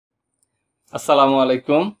আসসালামু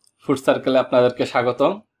আলাইকুম। ফুড সার্কেলে আপনাদেরকে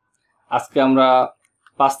স্বাগতম। আজকে আমরা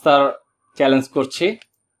পাস্তার চ্যালেঞ্জ করছি।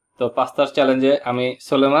 তো পাস্তার চ্যালেঞ্জে আমি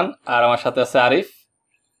সুলেমান আর আমার সাথে আছে আরিফ।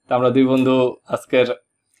 তো আমরা দুই বন্ধু আজকের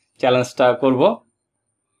চ্যালেঞ্জটা করব।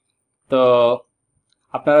 তো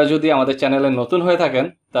আপনারা যদি আমাদের চ্যানেলে নতুন হয়ে থাকেন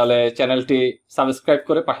তাহলে চ্যানেলটি সাবস্ক্রাইব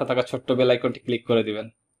করে পাশে থাকা ছোট্ট বেল আইকনটি ক্লিক করে দিবেন।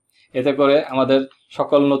 এতে করে আমাদের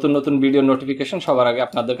সকল নতুন নতুন ভিডিও নোটিফিকেশন সবার আগে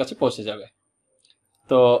আপনাদের কাছে পৌঁছে যাবে।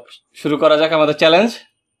 তো শুরু করা যাক আমাদের চ্যালেঞ্জ।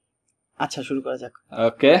 আচ্ছা, শুরু করা যাক।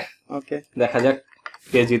 ওকে ওকে, দেখা যাক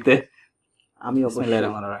কে জিতে। আমি অবশ্যই। বিসমিল্লাহির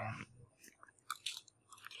রহমানির রহিম।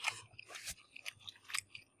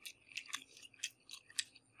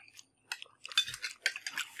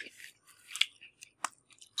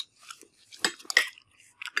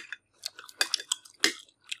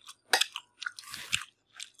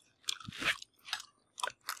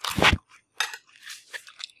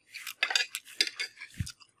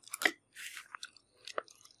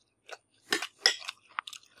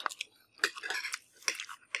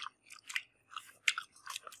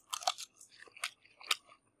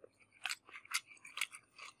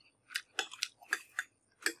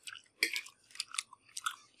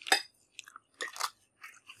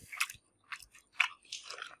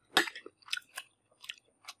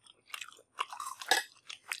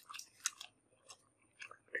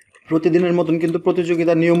 প্রতিদিনের মতন কিন্তু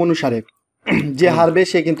প্রতিযোগিতার নিয়ম অনুসারে যে হারবে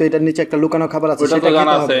সে কিন্তু এটার নিচে একটা লুকানো খাবার আছে, ওটা তো সেটা জানা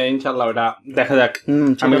খেতে আছে, হবে। ইনশাআল্লাহ ওটা দেখা যাক।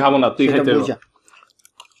 আমি সেটা- খাবো না, তুই সেটা খাইতে বুঝা।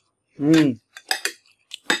 হুম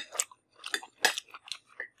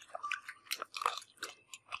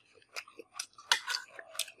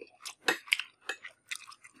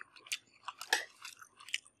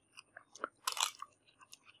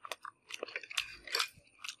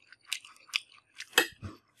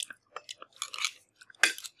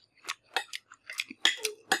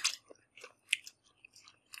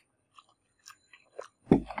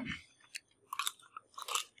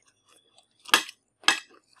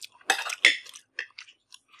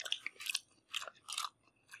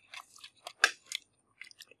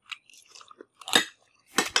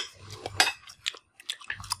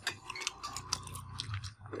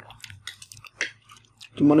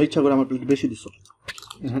তুমি মনে ইচ্ছা করে আমার একটু বেশি দিছো।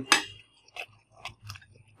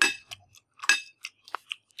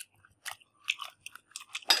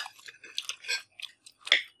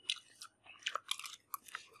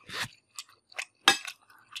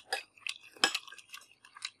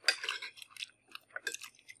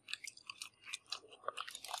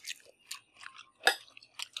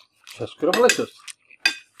 শেষ করে ফেলেছিস?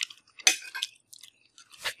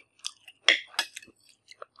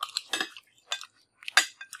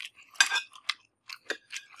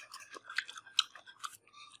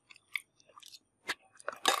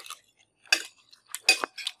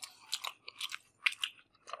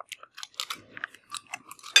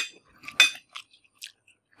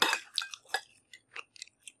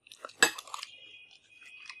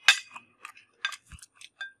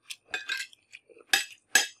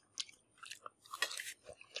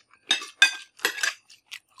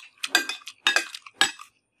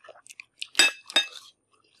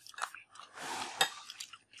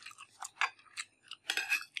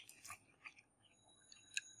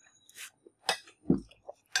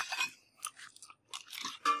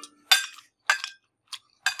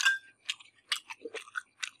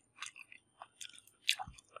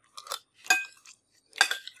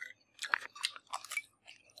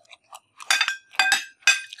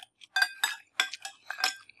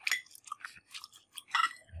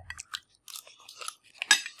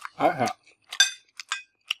 হ্যাঁ,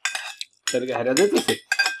 তোরকে হারিয়ে দিতেছি।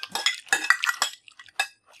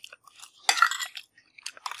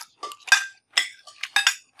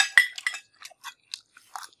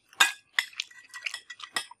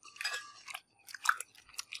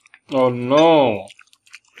 ও নো,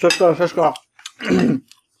 শেষ করো, শেষ করো।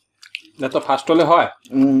 এত ফাস্ট হলে হয়?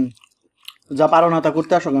 যা পারো না তা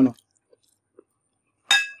করতে আসো কেন?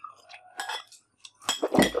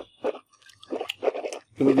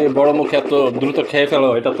 তুমি যে বড় মুখে এত দ্রুত খেয়ে ফেলো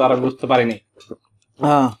এটা তো আর বুঝতে পারিনি।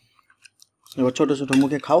 হ্যাঁ, এবার ছোট ছোট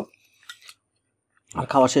মুখে খাও, আর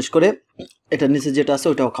খাওয়া শেষ করে এটার নিচে যেটা আছে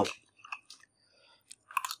ওটাও খাও।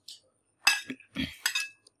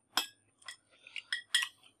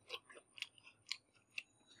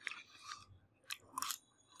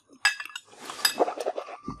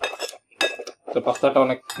 তো পাস্তাটা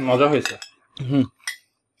অনেক মজা হয়েছে। হুম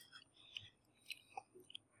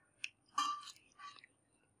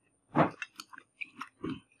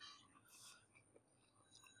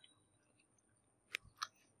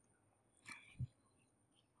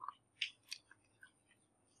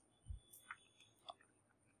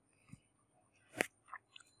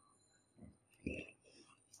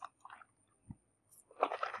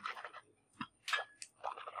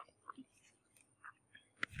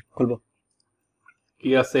খুলবো?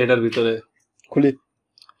 কি আছে এটার ভিতরে? খুলি।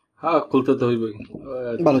 হ্যাঁ, খুলতে তো হইবই।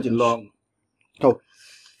 ভালো জিনিস। লং। খাও।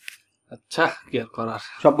 আচ্ছা, কি আর করার।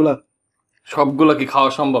 সবগুলা? সবগুলো কি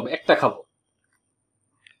খাওয়া সম্ভব? একটা খাবো।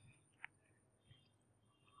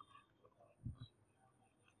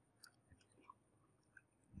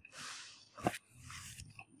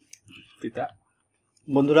 তিতা।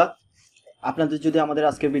 বন্ধুরা, আপনাদের যদি আমাদের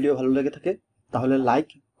আজকের ভিডিও ভালো লেগে থাকে তাহলে লাইক,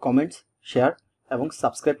 কমেন্টস, শেয়ার এবং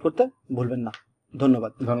সাবস্ক্রাইব করতে ভুলবেন না।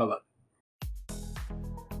 ধন্যবাদ। ধন্যবাদ।